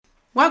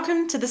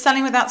Welcome to the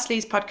Selling Without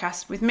Sleaze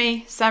podcast with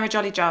me, Sarah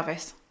Jolly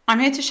Jarvis.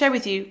 I'm here to share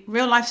with you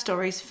real life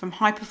stories from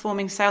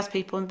high-performing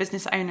salespeople and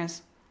business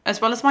owners,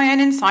 as well as my own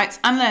insights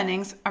and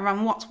learnings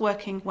around what's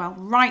working well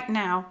right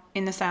now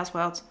in the sales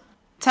world,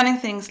 telling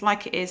things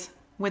like it is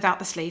without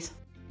the sleaze.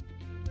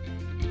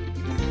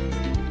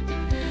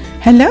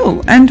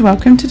 Hello and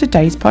welcome to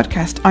today's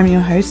podcast. I'm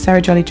your host,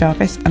 Sarah Jolly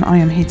Jarvis, and I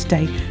am here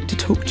today to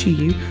talk to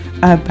you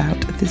about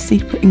the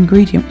secret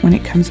ingredient when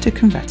it comes to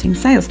converting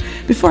sales.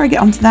 Before I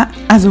get onto that,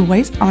 as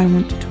always, I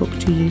want to talk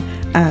to you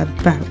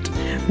about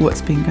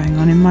what's been going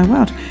on in my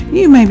world.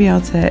 You may be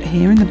able to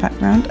hear in the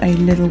background a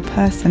little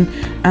person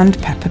and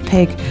Peppa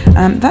Pig.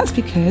 That's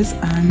because,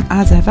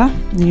 as ever,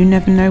 you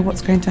never know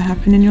what's going to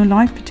happen in your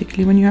life,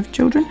 particularly when you have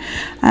children.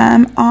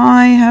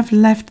 I have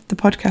left the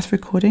podcast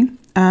recording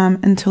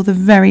until the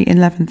very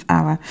 11th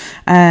hour.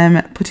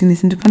 Putting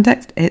this into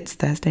context, it's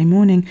Thursday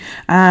morning.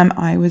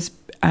 I was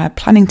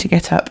planning to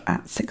get up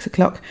at 6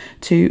 o'clock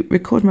to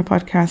record my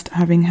podcast,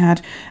 having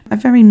had a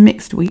very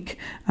mixed week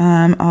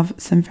of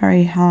some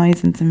very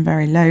highs and some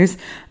very lows.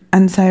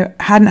 And so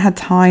hadn't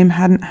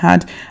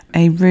had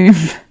a room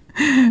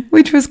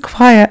which was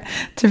quiet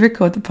to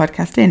record the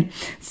podcast in.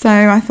 So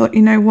I thought,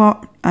 you know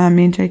what?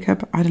 Me and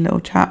Jacob had a little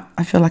chat.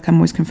 I feel like I'm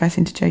always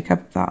confessing to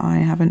Jacob that I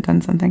haven't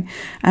done something.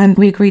 And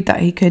we agreed that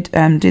he could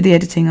do the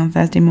editing on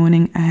Thursday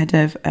morning ahead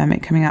of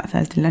it coming out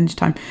Thursday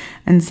lunchtime.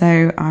 And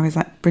so I was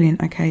like,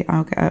 brilliant, okay,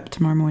 I'll get up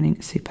tomorrow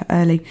morning super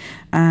early.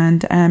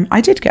 And I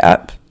did get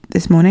up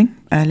this morning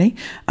early,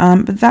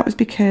 but that was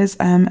because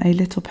a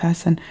little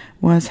person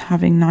was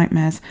having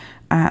nightmares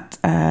at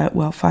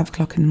 5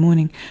 o'clock in the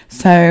morning.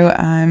 So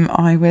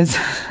I was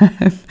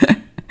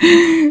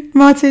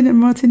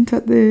Martin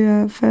took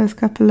the first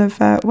couple of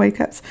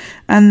wake-ups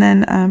and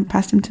then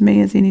passed him to me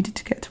as he needed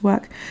to get to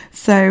work.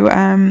 So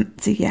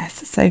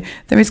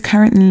there is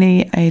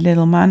currently a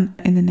little man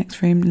in the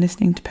next room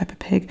listening to Peppa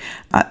Pig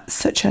at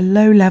such a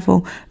low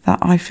level that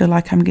I feel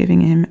like I'm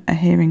giving him a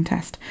hearing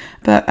test.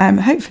 But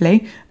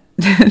hopefully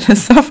the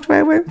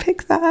software won't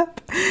pick that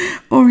up,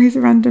 or his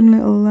random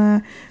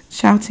little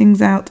shoutings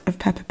out of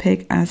Peppa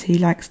Pig as he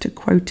likes to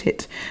quote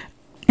it.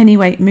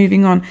 Anyway,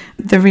 moving on,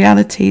 the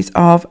realities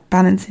of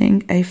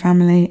balancing a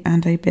family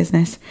and a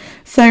business.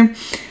 So,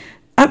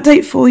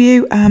 update for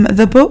you,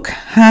 the book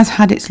has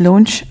had its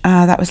launch,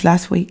 that was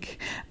last week,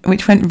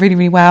 which went really,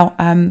 really well.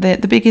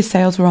 The biggest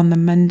sales were on the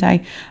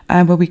Monday,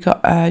 where we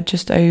got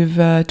just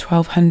over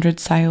 1,200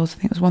 sales. I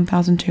think it was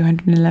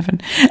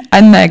 1,211.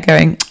 And they're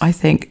going, I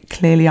think,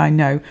 clearly I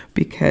know,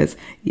 because,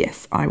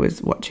 yes, I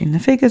was watching the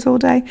figures all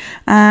day.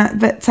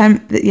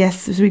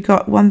 Yes, so we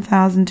got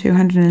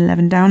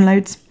 1,211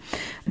 downloads.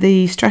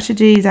 The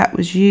strategy that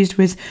was used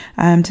was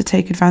to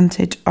take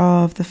advantage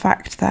of the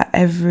fact that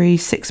every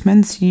 6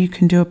 months you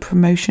can do a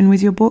promotion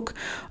with your book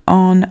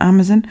on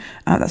Amazon.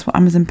 That's what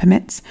Amazon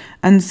permits.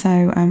 And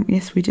so,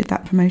 yes, we did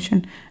that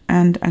promotion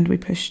and we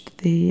pushed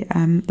the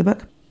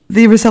book.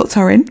 The results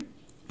are in.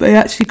 They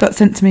actually got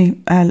sent to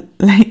me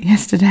late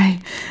yesterday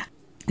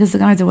because the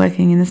guys are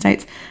working in the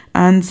States.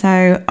 And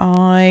so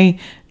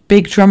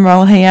big drum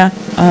roll here.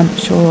 I'm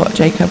sure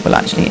Jacob will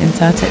actually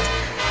insert it.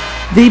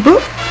 The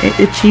book, it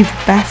achieved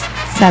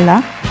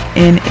bestseller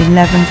in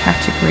 11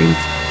 categories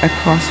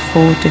across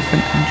 4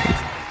 different countries.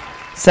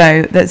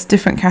 So that's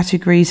different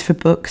categories for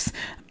books.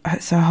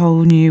 It's a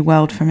whole new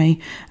world for me.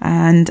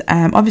 And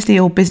obviously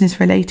all business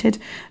related.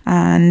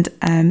 And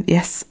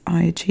yes,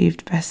 I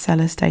achieved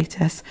bestseller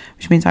status,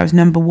 which means I was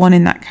number 1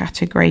 in that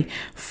category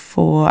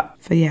for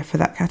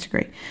that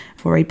category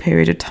for a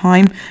period of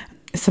time.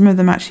 Some of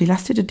them actually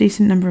lasted a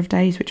decent number of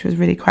days, which was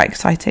really quite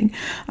exciting.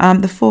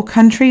 The 4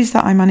 countries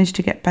that I managed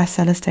to get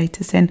bestseller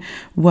status in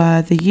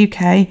were the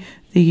UK,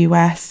 the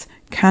US,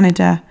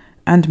 Canada,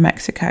 and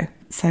Mexico.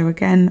 So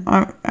again,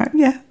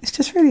 it's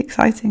just really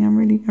exciting. I'm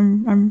really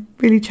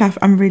chuffed.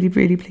 I'm really,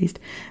 really pleased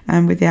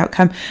with the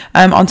outcome.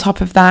 On top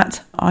of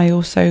that, I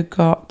also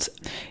got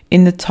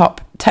in the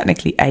top,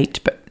 technically 8,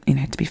 but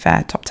to be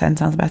fair, top 10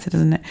 sounds better,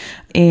 doesn't it?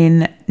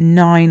 In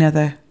 9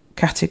 other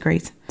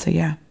categories. So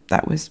yeah,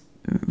 that was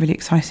really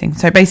exciting.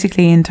 So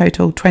basically in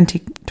total 20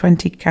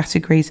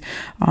 categories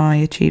I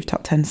achieved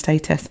top 10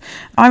 status.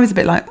 I was a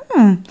bit like,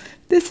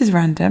 this is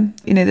random,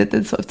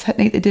 the sort of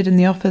technique they did in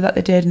the offer that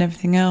they did and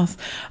everything else.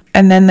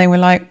 And then they were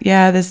like,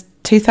 yeah, there's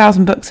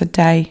 2,000 books a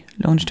day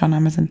launched on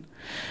Amazon.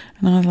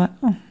 And I was like,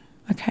 oh,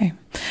 okay.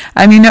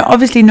 I mean,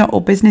 obviously not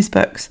all business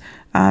books,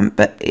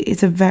 but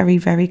it's a very,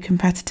 very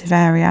competitive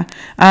area.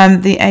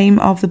 The aim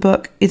of the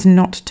book is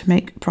not to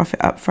make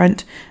profit up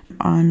front.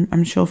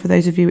 I'm sure for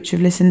those of you which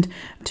have listened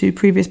to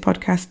previous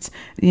podcasts,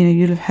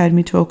 you'll have heard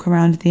me talk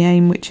around the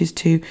aim, which is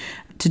to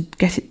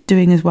get it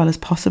doing as well as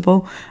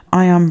possible.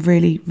 I am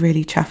really,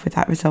 really chuffed with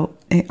that result.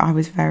 I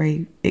was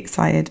very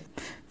excited,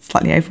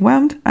 slightly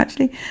overwhelmed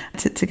actually,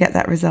 to get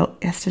that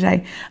result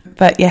yesterday.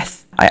 But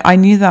yes, I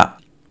knew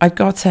that I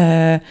got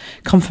a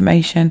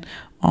confirmation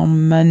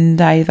on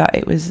Monday that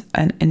it was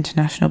an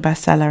international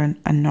bestseller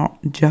and not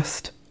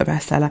just a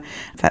bestseller.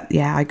 But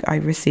yeah, I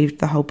received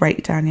the whole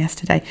breakdown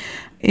yesterday.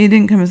 It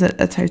didn't come as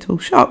a total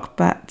shock,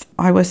 but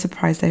I was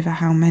surprised over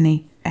how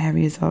many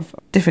areas of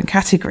different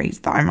categories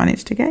that I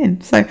managed to get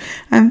in. So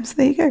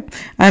there you go.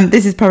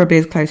 This is probably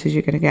as close as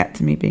you're going to get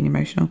to me being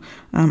emotional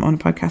on a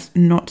podcast.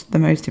 Not the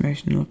most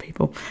emotional of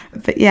people,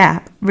 but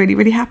yeah, really,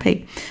 really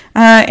happy.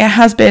 It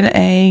has been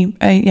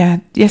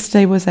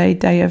yesterday was a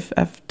day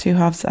of two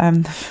halves.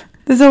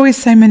 There's always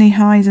so many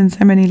highs and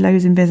so many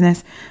lows in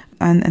business.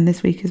 And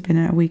this week has been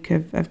a week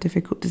of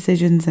difficult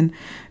decisions and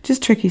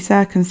just tricky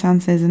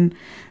circumstances. And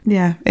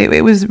yeah,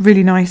 it was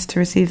really nice to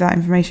receive that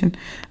information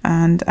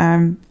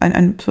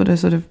and sort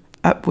of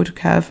upward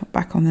curve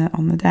back on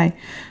the day.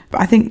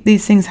 But I think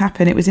these things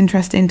happen. It was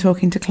interesting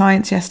talking to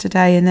clients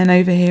yesterday and then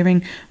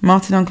overhearing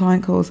Martin on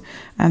client calls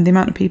and the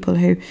amount of people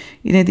who,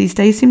 these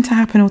days seem to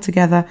happen all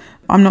together.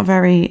 I'm not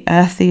very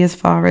earthy as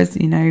far as,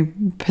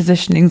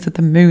 positionings of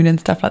the moon and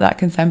stuff like that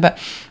concerned, but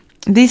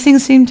these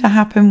things seem to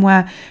happen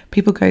where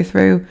people go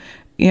through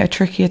a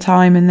trickier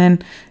time and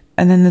then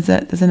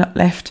there's an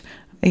uplift.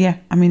 Yeah,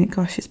 I mean,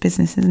 gosh, it's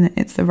business, isn't it?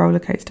 It's the roller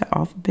coaster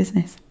of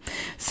business.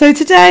 So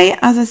today,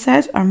 as I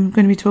said, I'm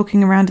going to be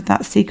talking around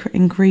that secret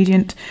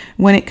ingredient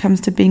when it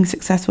comes to being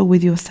successful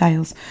with your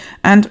sales.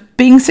 And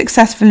being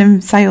successful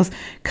in sales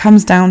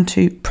comes down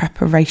to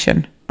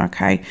preparation,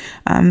 okay?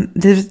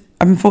 There's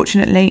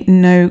unfortunately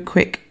no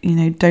quick,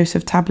 dose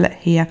of tablet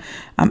here.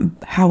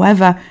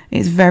 However,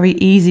 it's very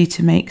easy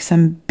to make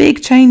some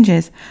big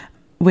changes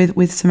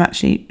with some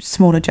actually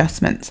small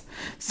adjustments.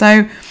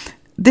 So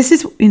this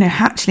is,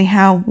 actually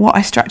what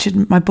I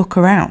structured my book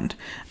around.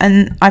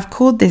 And I've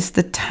called this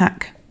the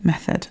TAC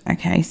method.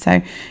 Okay,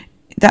 so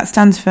that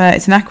stands for,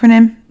 it's an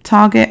acronym: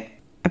 target,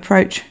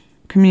 approach,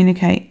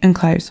 communicate, and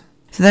close.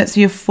 So that's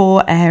your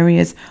 4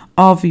 areas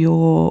of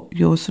your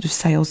sort of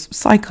sales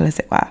cycle, as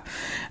it were.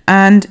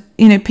 And,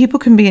 people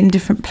can be in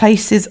different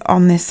places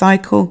on this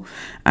cycle.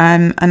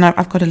 And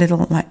I've got a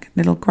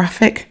little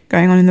graphic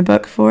going on in the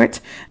book for it.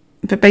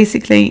 But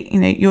basically,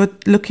 you're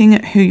looking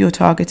at who you're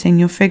targeting.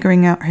 You're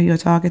figuring out who you're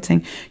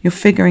targeting. You're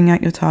figuring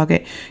out your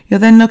target. You're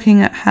then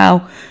looking at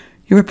how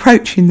you're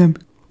approaching them.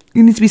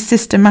 You need to be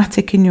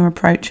systematic in your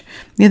approach.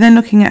 You're then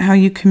looking at how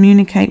you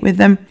communicate with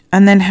them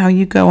and then how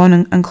you go on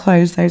and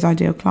close those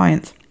ideal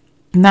clients.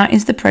 And that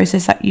is the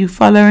process that you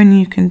follow and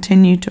you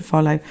continue to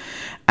follow.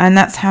 And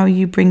that's how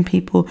you bring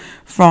people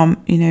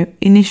from,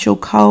 initial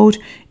cold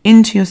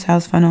into your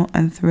sales funnel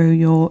and through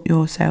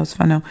your sales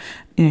funnel,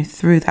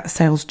 through that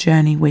sales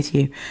journey with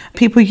you.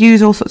 People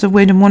use all sorts of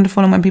weird and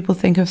wonderful. And when people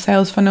think of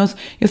sales funnels,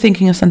 you're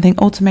thinking of something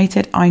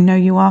automated. I know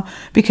you are,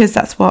 because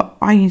that's what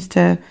I used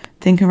to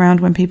think around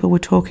when people were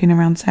talking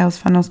around sales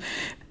funnels.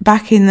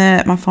 Back in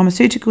my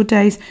pharmaceutical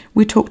days,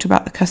 we talked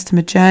about the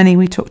customer journey.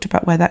 We talked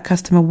about where that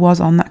customer was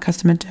on that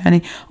customer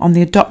journey, on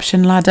the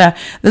adoption ladder.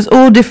 There's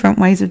all different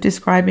ways of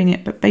describing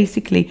it, but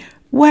basically,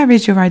 where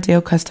is your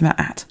ideal customer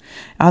at?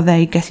 Are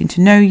they getting to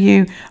know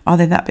you? Are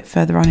they that bit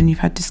further on and you've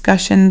had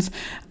discussions?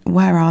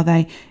 Where are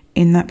they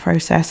in that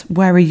process?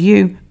 Where are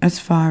you as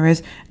far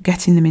as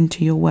getting them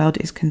into your world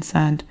is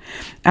concerned?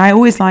 I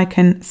always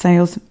liken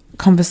sales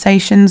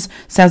conversations,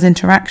 sales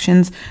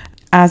interactions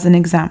as an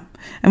exam.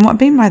 And what I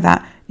mean by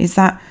that is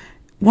that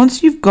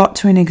once you've got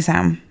to an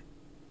exam,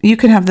 you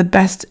can have the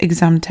best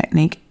exam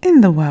technique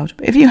in the world.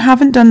 But if you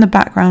haven't done the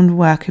background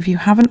work, if you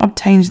haven't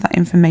obtained that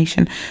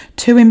information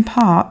to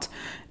impart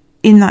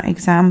in that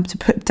exam, to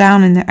put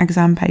down in the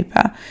exam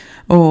paper,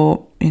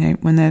 or,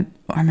 I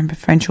remember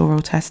French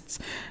oral tests,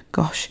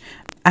 gosh.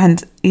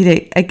 And,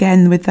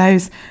 again, with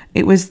those,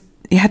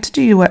 you had to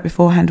do your work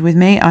beforehand. With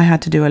me, I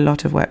had to do a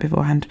lot of work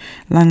beforehand.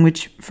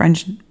 Language,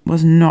 French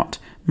was not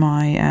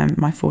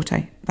my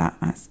forte.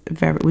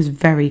 It was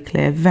very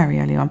clear very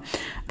early on.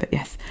 But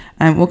yes,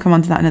 we'll come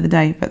on to that another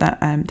day. But that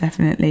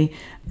definitely,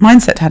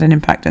 mindset had an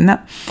impact on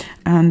that.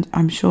 And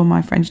I'm sure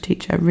my French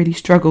teacher really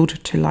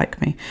struggled to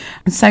like me.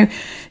 And so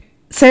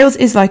sales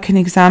is like an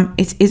exam.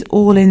 It is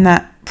all in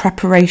that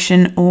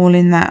preparation, all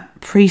in that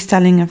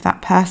pre-selling of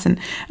that person.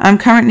 I'm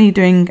currently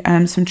doing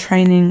some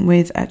training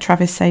with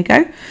Travis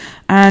Sago,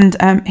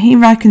 and he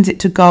likens it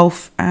to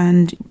golf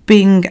and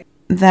being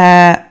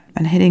there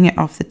and hitting it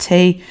off the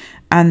tee,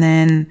 and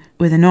then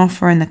with an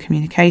offer and the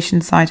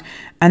communication side,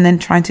 and then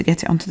trying to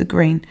get it onto the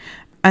green.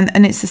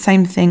 And it's the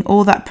same thing,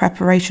 all that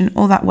preparation,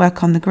 all that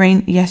work on the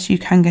green. Yes, you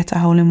can get a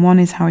hole in one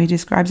is how he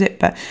describes it,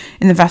 but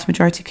in the vast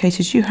majority of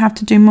cases, you have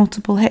to do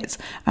multiple hits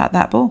at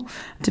that ball,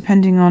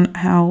 depending on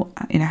how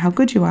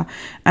good you are.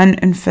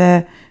 And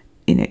for,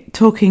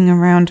 talking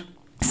around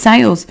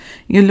sales,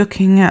 you're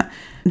looking at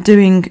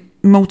doing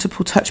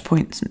multiple touch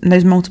points, and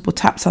those multiple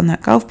taps on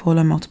that golf ball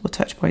are multiple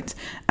touch points.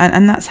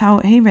 And that's how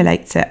he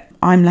relates it.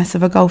 I'm less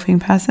of a golfing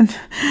person.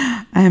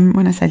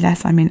 When I say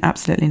less, I mean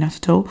absolutely not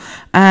at all.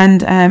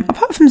 And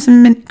apart from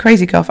some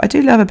crazy golf, I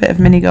do love a bit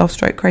of mini golf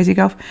stroke crazy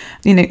golf.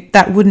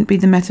 That wouldn't be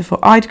the metaphor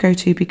I'd go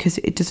to, because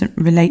it doesn't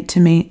relate to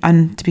me.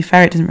 And to be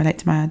fair, it doesn't relate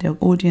to my ideal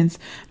audience,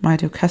 my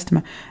ideal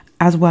customer,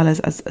 as well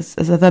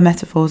as other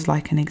metaphors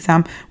like an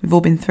exam. We've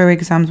all been through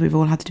exams. We've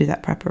all had to do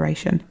that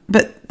preparation.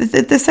 But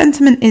the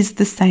sentiment is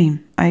the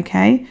same,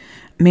 okay?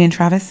 me and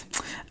Travis.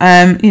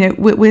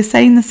 We're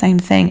saying the same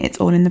thing. It's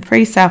all in the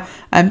pre-sale.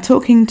 I'm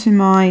talking to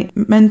my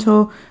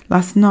mentor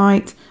last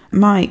night,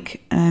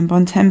 Mike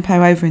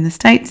Bontempo over in the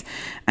States,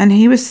 and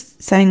he was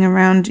saying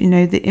around,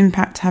 the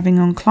impact having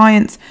on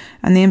clients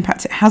and the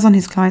impact it has on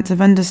his clients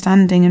of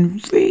understanding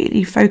and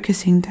really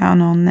focusing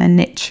down on their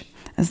niche,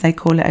 as they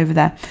call it over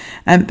there,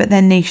 but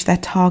their niche, their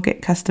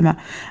target customer.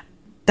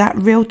 That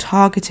real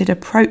targeted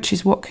approach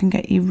is what can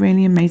get you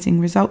really amazing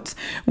results.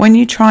 When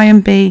you try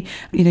and be,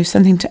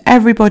 something to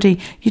everybody,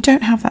 you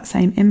don't have that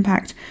same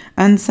impact.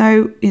 And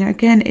so,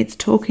 again, it's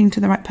talking to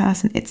the right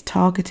person. It's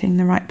targeting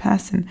the right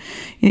person.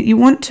 You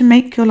want to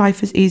make your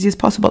life as easy as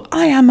possible.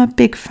 I am a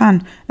big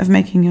fan of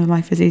making your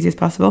life as easy as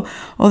possible.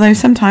 Although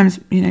sometimes,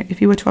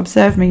 if you were to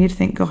observe me, you'd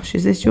think, gosh,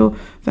 is this your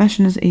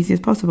version as easy as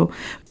possible?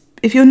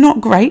 If you're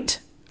not great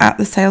at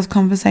the sales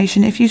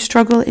conversation, if you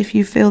struggle, if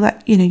you feel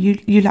that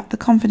you lack the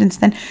confidence,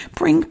 then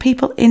bring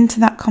people into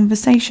that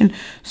conversation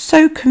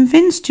so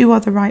convinced you are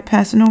the right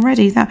person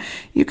already that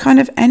you kind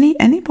of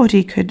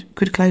anybody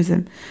could close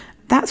them.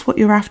 That's what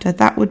you're after.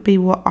 That would be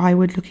what I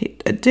would look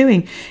at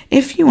doing.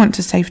 If you want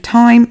to save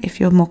time, if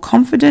you're more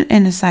confident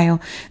in a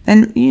sale,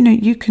 then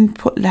you can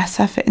put less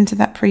effort into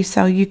that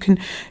pre-sale.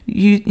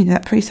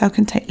 That pre-sale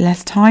can take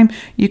less time.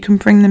 You can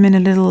bring them in a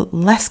little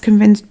less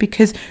convinced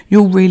because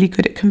you're really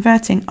good at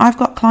converting. I've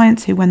got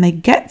clients who, when they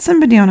get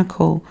somebody on a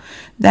call,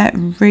 they're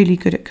really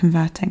good at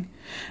converting.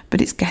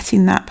 But it's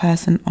getting that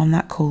person on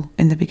that call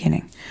in the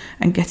beginning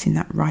and getting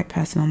that right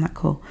person on that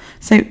call.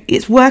 So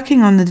it's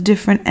working on the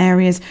different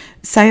areas.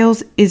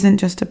 Sales isn't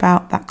just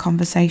about that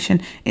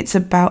conversation. It's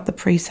about the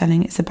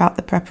pre-selling. It's about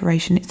the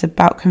preparation. It's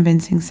about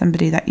convincing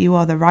somebody that you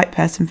are the right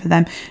person for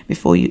them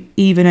before you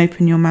even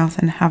open your mouth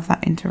and have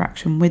that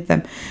interaction with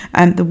them.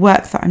 And the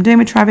work that I'm doing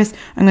with Travis,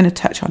 I'm going to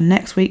touch on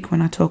next week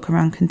when I talk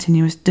around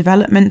continuous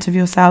development of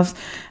yourselves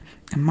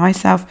and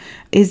myself,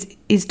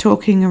 is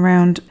talking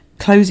around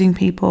closing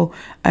people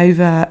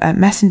over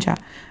Messenger.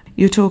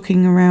 You're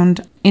talking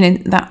around,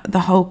 that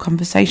the whole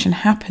conversation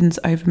happens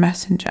over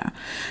Messenger.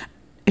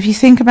 If you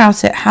think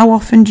about it, how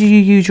often do you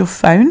use your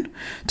phone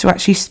to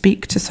actually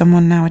speak to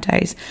someone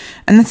nowadays?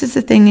 And this is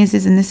the thing and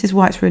this is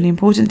why it's really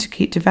important to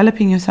keep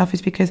developing yourself,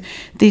 is because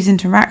these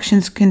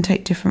interactions can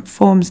take different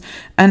forms.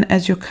 And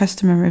as your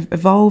customer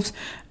evolves,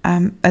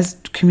 as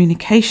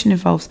communication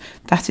evolves,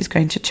 that is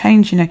going to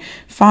change.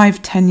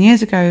 5-10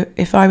 years ago,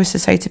 if I was to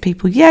say to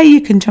people, yeah,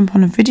 you can jump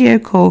on a video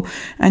call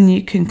and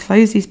you can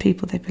close these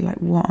people, they'd be like,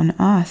 what on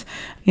earth?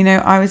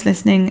 I was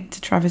listening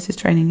to Travis's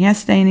training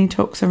yesterday, and he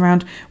talks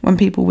around when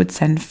people would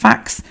send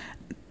fax,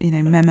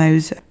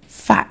 memos,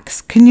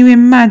 fax. Can you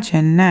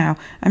imagine now?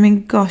 I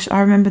mean, gosh, I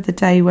remember the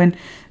day when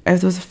there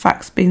was a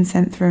fax being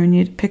sent through and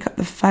you'd pick up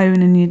the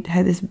phone and you'd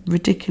hear this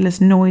ridiculous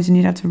noise and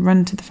you'd have to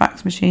run to the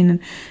fax machine and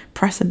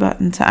press a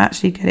button to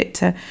actually get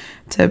it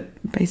to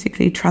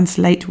basically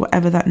translate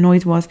whatever that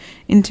noise was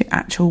into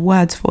actual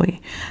words for you.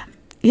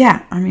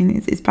 Yeah, I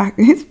mean, it's back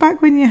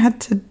when you had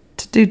to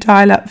do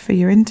dial-up for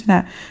your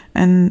internet,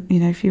 and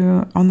if you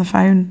were on the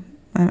phone,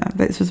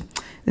 this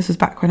was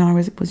back when I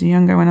was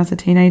younger, when I was a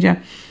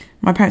teenager.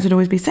 My parents would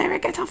always be, Sarah,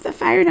 get off the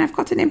phone. I've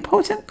got an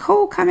important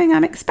call coming.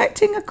 I'm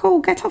expecting a call.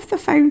 Get off the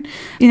phone.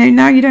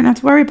 Now you don't have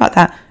to worry about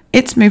that.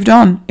 It's moved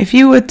on. If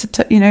you were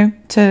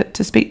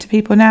to speak to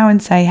people now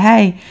and say,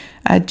 hey,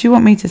 do you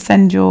want me to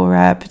send your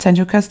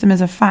potential customers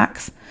a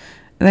fax?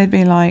 They'd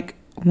be like,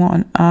 what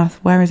on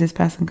earth? Where has this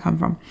person come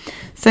from?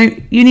 So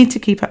you need to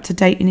keep up to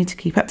date. You need to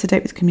keep up to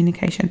date with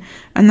communication.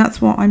 And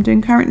that's what I'm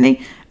doing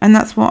currently. And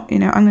that's what,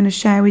 I'm going to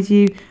share with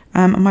you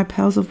my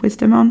pearls of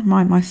wisdom on,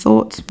 my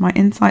thoughts, my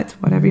insights,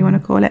 whatever you want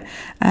to call it,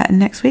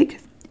 next week.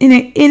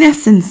 In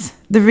essence,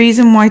 the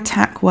reason why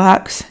TAC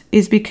works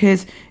is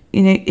because,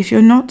 if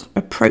you're not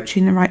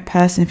approaching the right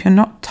person, if you're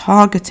not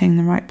targeting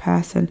the right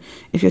person,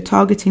 if your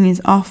targeting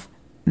is off,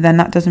 then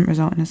that doesn't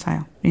result in a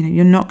sale.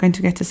 You're not going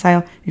to get a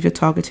sale if you're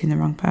targeting the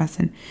wrong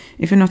person.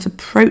 If you're not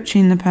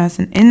approaching the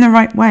person in the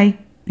right way,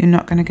 you're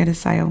not going to get a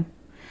sale.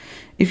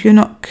 If you're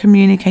not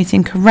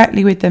communicating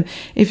correctly with them,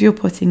 if you're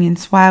putting in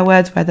swear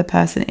words where the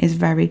person is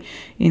very,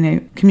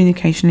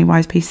 communicationally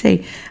wise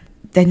PC,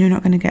 then you're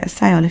not going to get a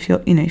sale. If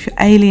you're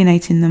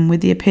alienating them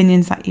with the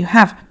opinions that you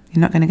have,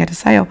 you're not going to get a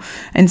sale.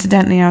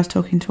 Incidentally, I was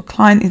talking to a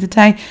client the other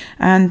day,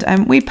 and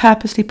we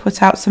purposely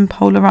put out some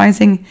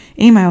polarizing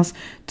emails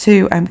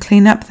to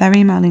clean up their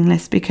emailing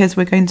list, because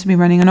we're going to be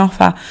running an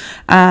offer,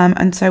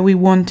 and so we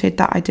wanted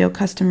that ideal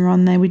customer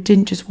on there. We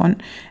didn't just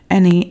want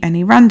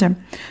any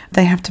random.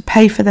 They have to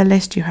pay for the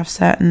list. You have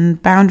certain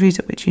boundaries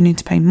at which you need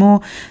to pay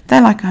more.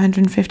 They're like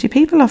 150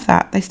 people off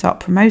that. They start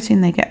promoting,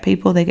 they get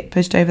people, they get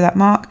pushed over that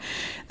mark.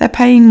 They're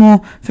paying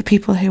more for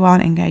people who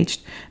aren't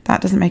engaged.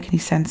 That doesn't make any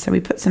sense. So we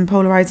put some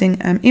polarizing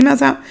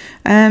emails out.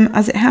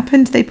 As it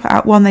happened, they put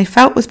out one they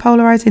felt was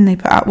polarizing. They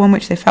put out one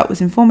which they felt was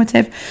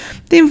informative.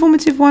 The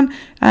informative one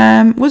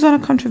was on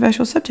a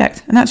controversial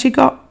subject and actually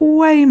got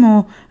way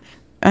more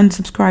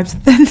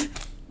unsubscribes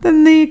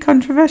than the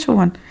controversial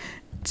one.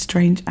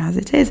 strange as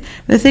it is.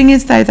 The thing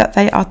is, though, that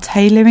they are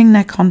tailoring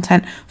their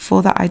content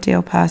for that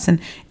ideal person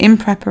in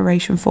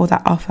preparation for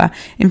that offer,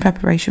 in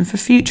preparation for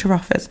future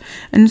offers.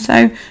 And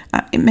so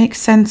it makes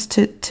sense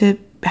to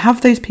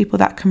have those people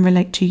that can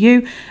relate to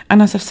you.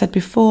 And as I've said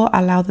before,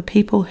 allow the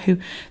people who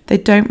they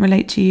don't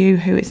relate to you,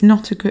 who it's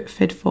not a good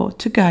fit for,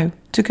 to go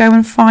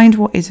and find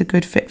what is a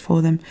good fit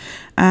for them.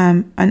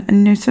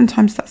 And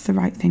sometimes that's the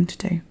right thing to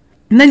do.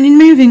 And then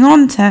moving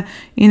on to,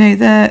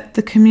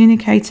 the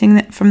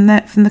communicating from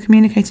the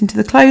communicating to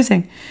the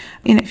closing.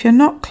 If you're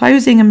not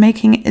closing and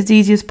making it as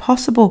easy as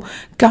possible,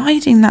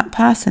 guiding that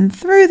person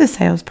through the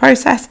sales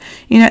process,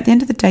 at the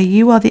end of the day,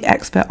 you are the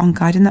expert on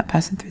guiding that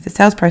person through the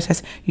sales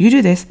process. You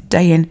do this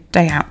day in,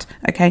 day out.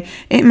 Okay.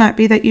 It might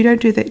be that you don't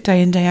do that day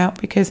in, day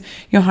out because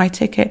you're high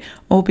ticket,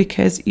 or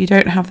because you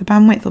don't have the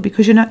bandwidth, or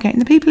because you're not getting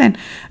the people in.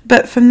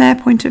 But from their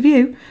point of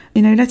view,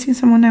 letting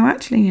someone know,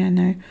 actually,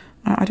 no,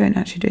 I don't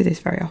actually do this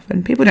very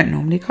often. People don't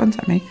normally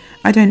contact me.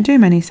 I don't do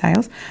many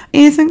sales.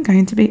 Isn't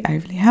going to be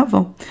overly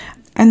helpful.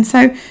 And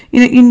so,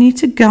 you need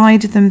to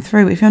guide them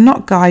through. If you're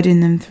not guiding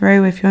them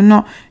through, if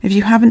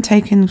you haven't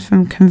taken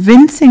from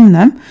convincing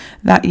them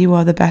that you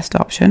are the best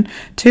option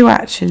to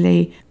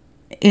actually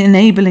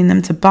enabling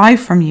them to buy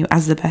from you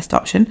as the best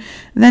option,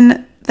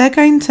 then they're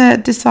going to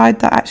decide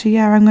that actually,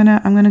 I'm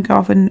gonna go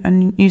off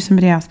and use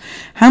somebody else.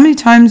 How many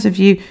times have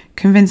you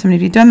convinced somebody?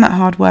 Have you done that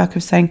hard work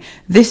of saying,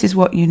 this is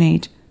what you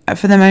need,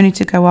 for them only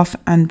to go off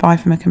and buy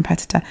from a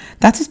competitor?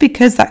 That is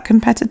because that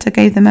competitor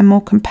gave them a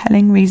more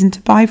compelling reason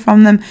to buy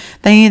from them.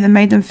 They either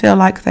made them feel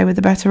like they were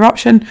the better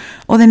option,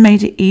 or they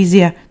made it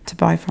easier to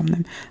buy from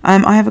them.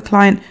 I have a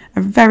client,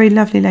 a very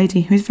lovely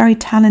lady who is very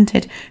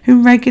talented,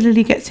 who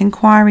regularly gets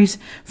inquiries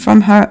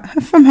from her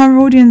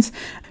audience,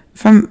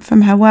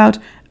 from her world,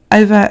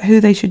 over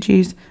who they should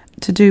use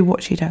to do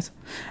what she does.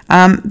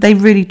 They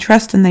really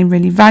trust and they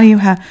really value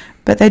her,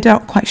 but they're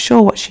not quite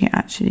sure what she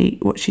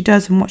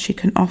does and what she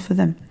can offer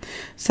them.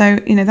 So,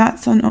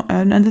 that's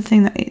another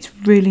thing that it's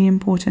really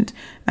important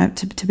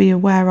to be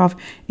aware of,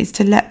 is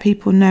to let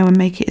people know and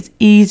make it as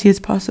easy as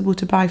possible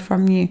to buy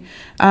from you.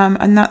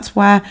 And that's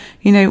where,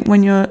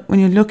 when you're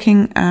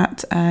looking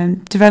at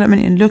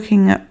development and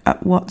looking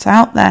at what's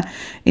out there,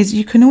 is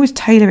you can always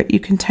tailor it. You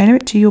can tailor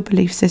it to your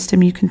belief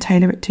system. You can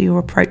tailor it to your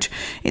approach.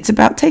 It's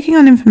about taking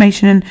on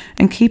information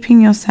and keeping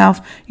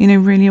yourself,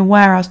 really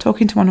aware. I was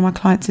talking to one of my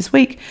clients this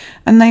week,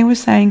 and they were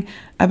saying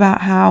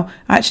about how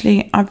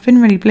actually I've been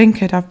really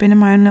blinkered. I've been in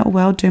my own little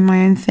world doing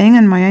my own thing,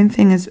 and my own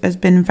thing has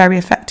been very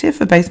effective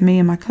for both me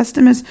and my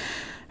customers.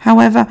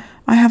 However,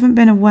 I haven't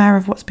been aware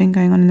of what's been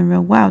going on in the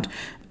real world.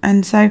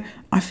 And so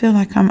I feel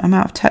like I'm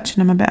out of touch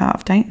and I'm a bit out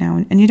of date now,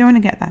 and you don't want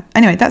to get that.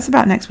 Anyway, that's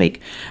about next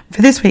week.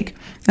 For this week,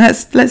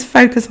 let's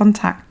focus on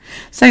TAC.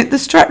 So the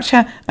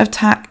structure of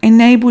TAC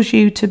enables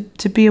you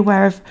to be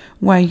aware of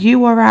where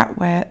you are at,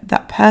 where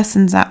that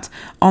person's at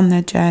on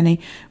their journey.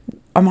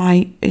 Am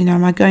I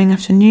going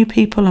after new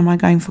people? Am I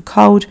going for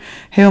cold?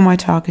 Who am I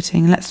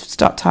targeting? Let's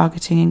start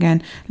targeting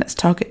again. Let's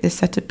target this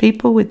set of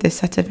people with this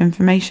set of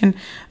information,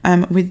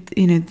 with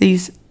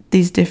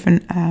these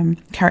different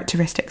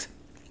characteristics.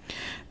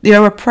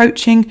 You're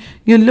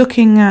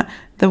looking at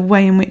the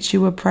way in which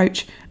you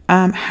approach,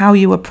 how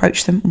you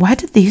approach them. Where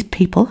do these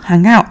people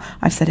hang out?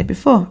 I've said it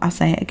before, I'll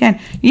say it again.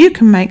 You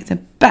can make the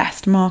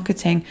best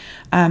marketing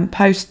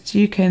posts.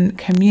 You can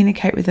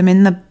communicate with them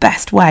in the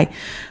best way.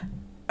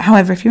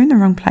 However, if you're in the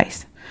wrong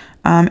place,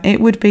 it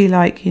would be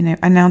like,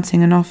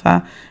 announcing an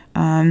offer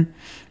on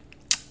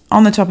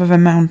the top of a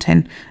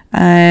mountain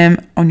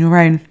on your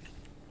own.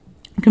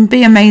 It can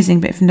be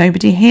amazing, but if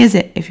nobody hears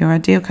it, if your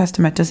ideal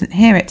customer doesn't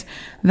hear it,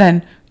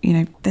 then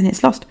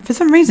it's lost. For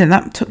some reason,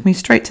 that took me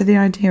straight to the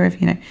idea of,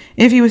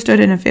 if you were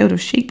stood in a field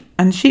of sheep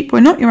and sheep were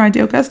not your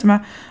ideal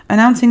customer,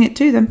 announcing it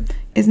to them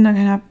is not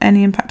going to have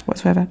any impact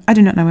whatsoever. I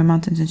do not know where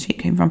mountains and sheep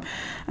came from.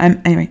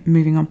 Anyway,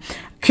 moving on.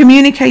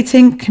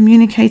 Communicating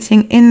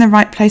in the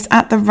right place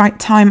at the right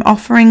time,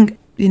 offering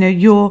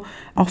your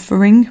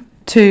offering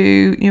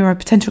to your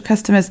potential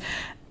customers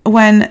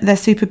when they're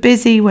super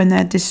busy, when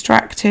they're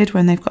distracted,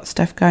 when they've got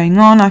stuff going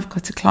on. I've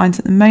got a client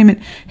at the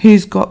moment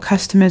who's got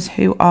customers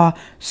who are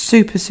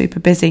super, super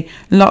busy.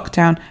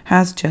 Lockdown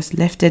has just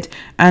lifted,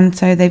 and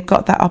so they've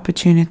got that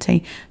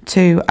opportunity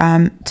to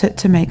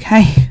make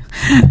hay,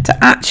 to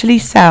actually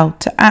sell,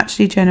 to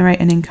actually generate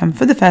an income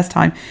for the first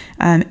time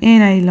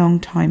in a long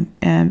time,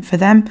 for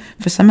them,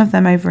 for some of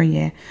them over a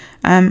year.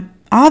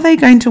 Are they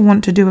going to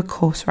want to do a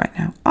course right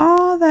now?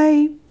 Are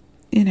they,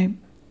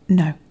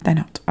 No, they're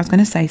not. I was going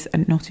to say a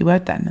naughty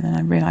word then, and then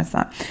I realised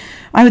that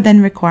I would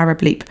then require a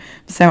bleep.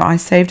 So I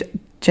saved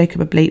Jacob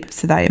a bleep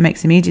so that it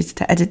makes him easier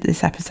to edit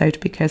this episode,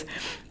 because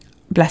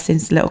bless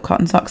his little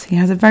cotton socks, he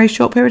has a very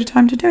short period of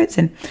time to do it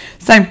in.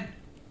 So,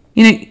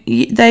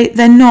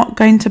 they're not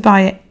going to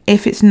buy it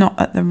if it's not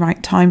at the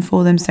right time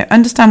for them. So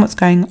understand what's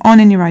going on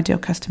in your ideal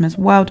customer's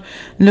world.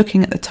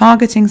 Looking at the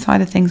targeting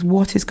side of things,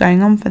 what is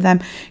going on for them,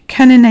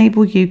 can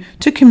enable you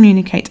to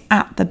communicate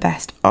at the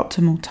best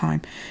optimal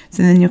time.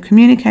 So then you're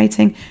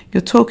communicating,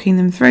 you're talking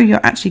them through,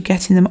 you're actually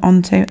getting them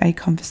onto a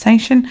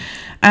conversation,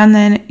 and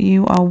then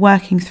you are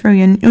working through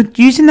and you're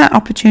using that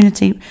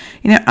opportunity.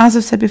 As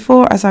I've said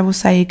before, as I will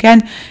say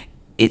again,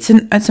 it's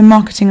a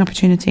marketing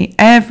opportunity.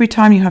 Every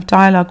time you have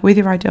dialogue with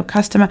your ideal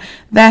customer,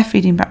 they're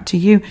feeding back to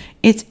you.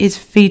 It is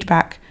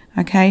feedback.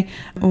 Okay.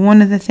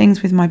 One of the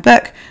things with my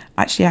book,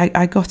 actually,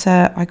 I got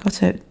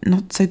a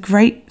not so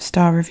great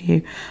star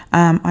review.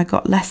 I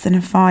got less than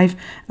a 5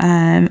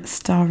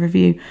 star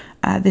review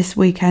this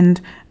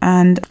weekend,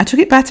 and I took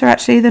it better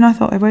actually than I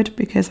thought I would,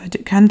 because I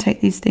can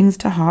take these things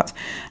to heart.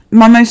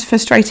 My most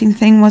frustrating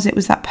thing was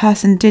that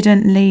person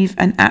didn't leave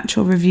an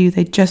actual review.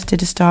 They just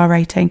did a star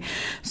rating.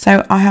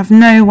 So I have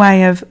no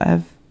way of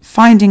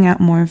finding out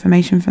more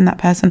information from that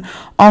person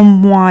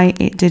on why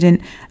it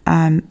didn't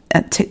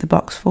tick the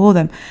box for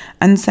them.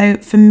 And so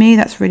for me,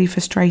 that's really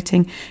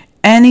frustrating.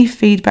 Any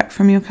feedback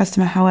from your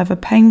customer, however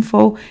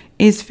painful,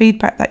 is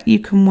feedback that you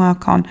can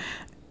work on.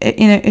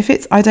 If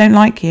it's "I don't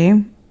like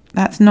you,"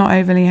 that's not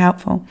overly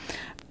helpful.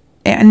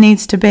 It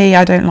needs to be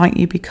 "I don't like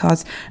you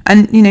because,"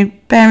 and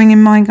bearing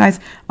in mind, guys,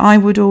 I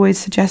would always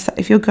suggest that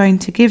if you're going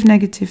to give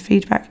negative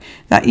feedback,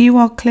 that you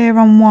are clear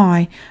on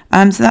why,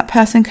 so that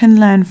person can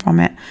learn from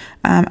it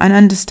and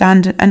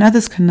understand, and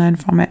others can learn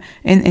from it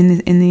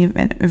in the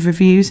event of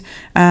reviews.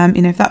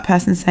 If that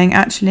person's saying,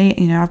 actually,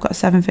 I've got a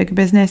 7-figure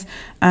business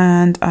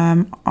and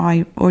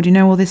I already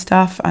know all this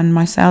stuff and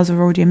my sales are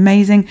already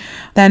amazing,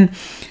 then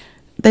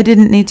they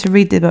didn't need to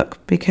read the book,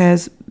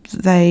 because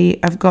they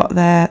have got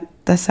their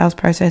sales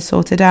process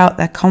sorted out.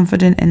 They're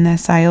confident in their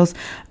sales.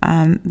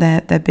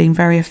 They're being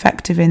very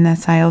effective in their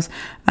sales.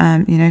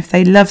 If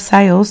they love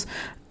sales,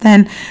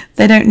 then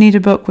they don't need a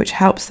book which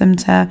helps them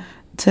to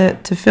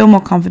feel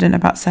more confident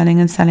about selling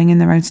and selling in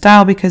their own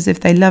style, because if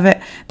they love it,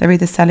 they're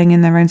either selling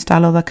in their own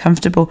style or they're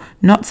comfortable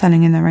not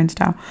selling in their own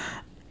style.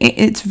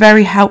 It's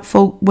very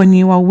helpful when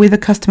you are with a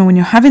customer, when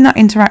you're having that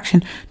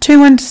interaction,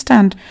 to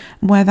understand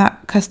where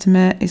that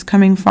customer is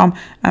coming from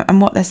and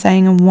what they're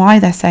saying and why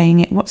they're saying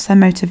it. What's their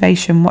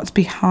motivation? What's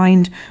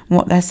behind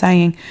what they're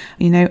saying?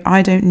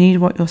 "I don't need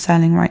what you're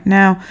selling right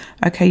now."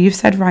 Okay, you've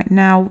said right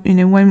now.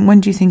 When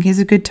do you think is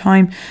a good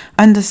time?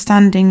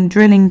 Understanding,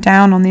 drilling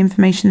down on the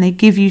information they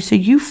give you so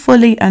you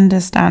fully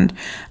understand.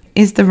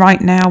 Is the right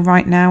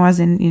now as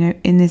in,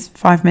 in this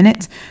 5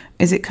 minutes?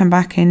 Is it come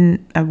back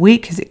in a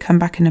week? Is it come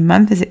back in a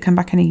month? Is it come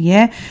back in a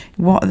year?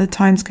 What are the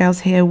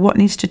timescales here? What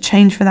needs to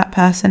change for that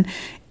person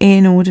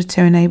in order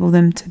to enable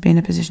them to be in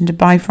a position to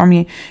buy from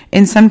you?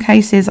 In some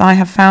cases, I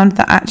have found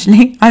that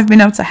actually I've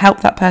been able to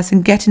help that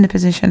person get in a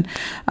position.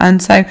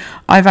 And so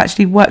I've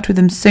actually worked with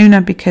them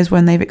sooner, because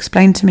when they've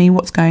explained to me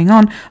what's going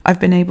on, I've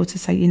been able to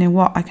say,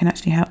 I can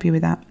actually help you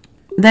with that.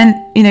 Then,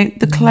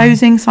 the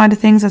closing side of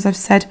things, as I've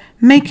said,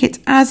 make it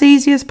as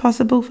easy as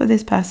possible for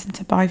this person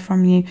to buy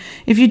from you.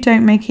 If you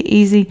don't make it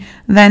easy,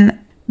 then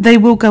they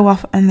will go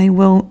off and they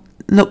will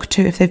look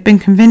to, if they've been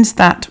convinced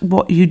that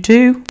what you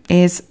do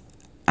is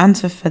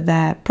answer for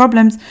their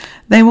problems,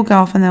 they will go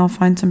off and they'll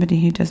find somebody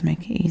who does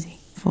make it easy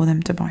for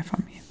them to buy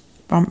from you.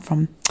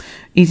 From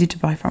easy to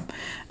buy from,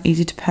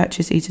 easy to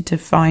purchase, easy to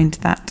find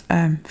that,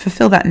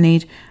 fulfill that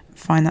need,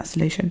 find that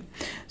solution.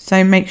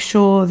 So make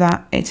sure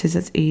that it is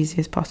as easy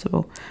as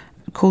possible.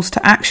 Calls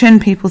to action,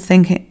 people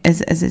think it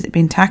is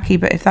been tacky,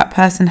 but if that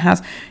person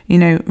has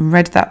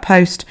read that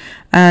post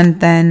and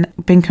then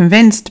been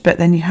convinced, but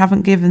then you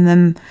haven't given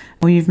them,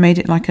 or you've made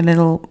it like a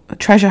little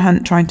treasure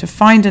hunt trying to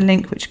find a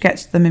link which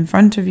gets them in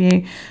front of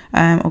you,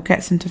 or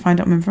gets them to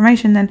find out more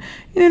information, then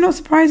not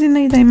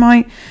surprisingly they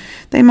might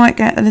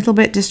get a little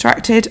bit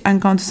distracted and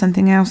go on to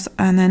something else,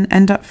 and then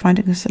end up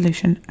finding a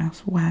solution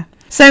elsewhere.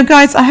 So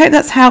guys, I hope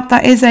that's helped.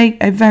 That is a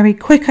very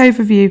quick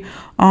overview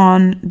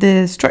on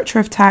the structure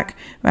of TAC,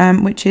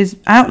 which is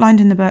outlined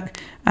in the book.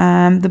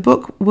 The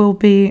book will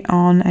be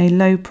on a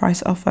low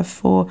price offer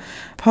for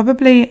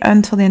probably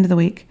until the end of the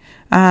week.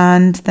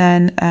 And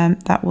then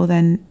that will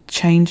then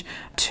change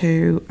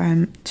to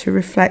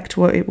reflect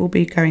what it will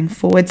be going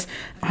forwards.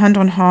 Hand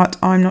on heart,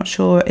 I'm not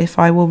sure if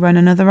I will run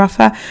another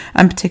offer,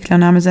 and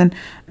particularly on Amazon,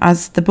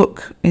 as the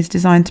book is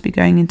designed to be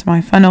going into my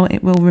funnel.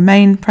 It will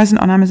remain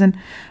present on Amazon.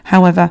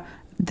 However,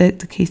 the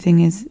key thing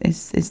is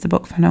the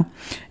book funnel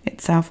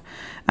itself,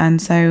 and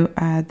so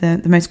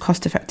the most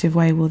cost effective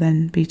way will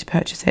then be to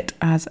purchase it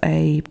as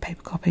a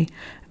paper copy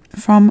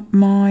from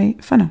my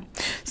funnel.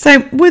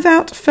 So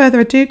without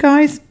further ado,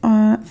 guys,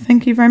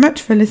 thank you very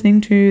much for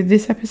listening to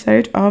this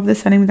episode of the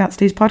Selling Without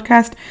Steve's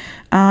podcast.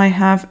 I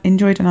have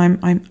enjoyed, and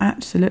I'm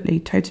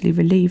absolutely totally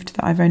relieved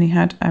that I've only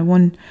had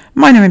one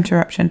minor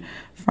interruption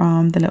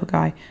from the little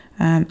guy.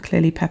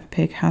 Clearly Peppa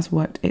Pig has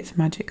worked its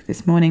magic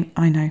this morning.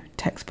 I know,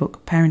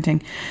 textbook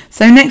parenting.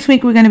 So next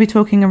week we're going to be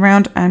talking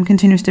around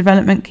continuous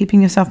development,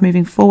 keeping yourself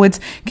moving forwards,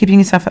 keeping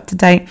yourself up to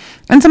date,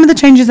 and some of the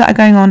changes that are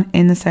going on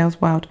in the sales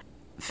world.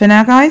 For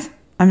now, guys,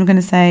 I'm going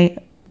to say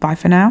bye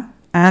for now.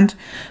 and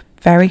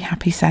very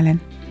happy selling.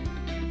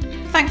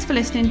 Thanks for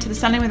listening to the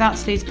Selling Without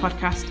Sleaze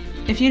podcast.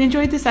 If you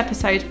enjoyed this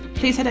episode,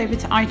 please head over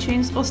to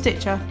iTunes or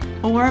Stitcher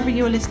or wherever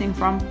you are listening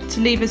from to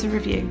leave us a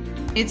review.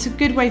 It's a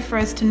good way for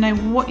us to know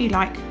what you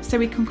like so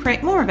we can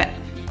create more of it.